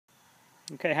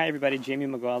Okay, hi everybody, Jamie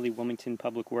Magaldi, Wilmington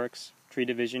Public Works Tree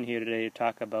Division here today to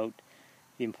talk about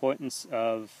the importance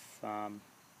of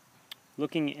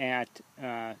looking at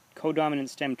codominant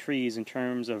stem trees in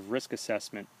terms of risk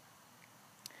assessment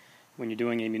when you're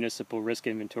doing a municipal risk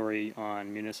inventory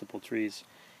on municipal trees.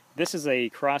 This is a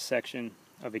cross-section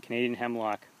of a Canadian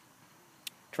hemlock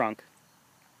trunk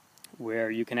where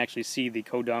you can actually see the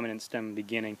codominant stem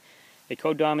beginning. A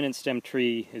codominant stem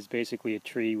tree is basically a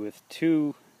tree with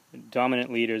two dominant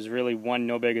leaders, really one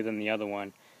no bigger than the other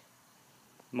one,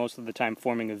 most of the time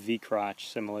forming a V crotch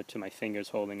similar to my fingers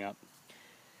holding up.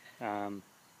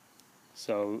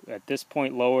 So at this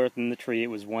point lower than the tree it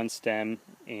was one stem,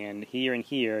 and here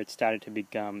it started to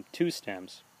become two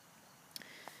stems.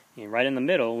 And right in the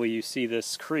middle where you see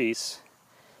this crease,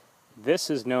 this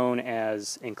is known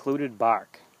as included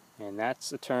bark, and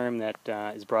that's a term that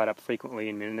is brought up frequently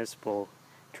in municipal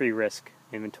tree risk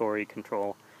inventory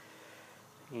control.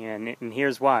 And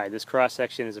here's why. This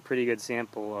cross-section is a pretty good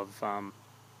sample of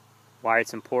why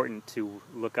it's important to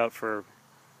look out for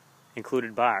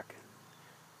included bark.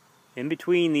 In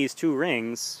between these two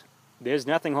rings, there's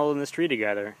nothing holding this tree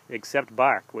together except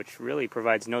bark, which really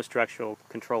provides no structural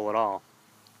control at all.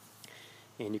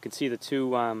 And you can see the two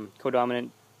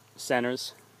codominant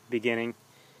centers beginning.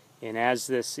 And as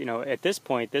this, at this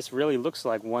point, this really looks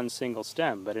like one single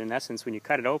stem, but in essence, when you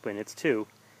cut it open, it's two.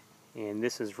 And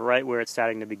this is right where it's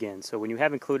starting to begin. So when you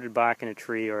have included bark in a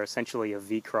tree, or essentially a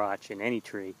V crotch in any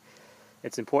tree,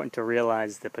 it's important to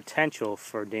realize the potential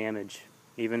for damage.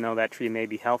 Even though that tree may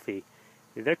be healthy,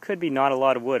 there could be not a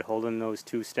lot of wood holding those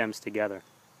two stems together.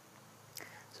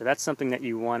 So that's something that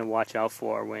you want to watch out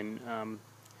for when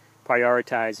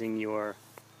prioritizing your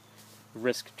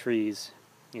risk trees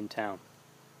in town.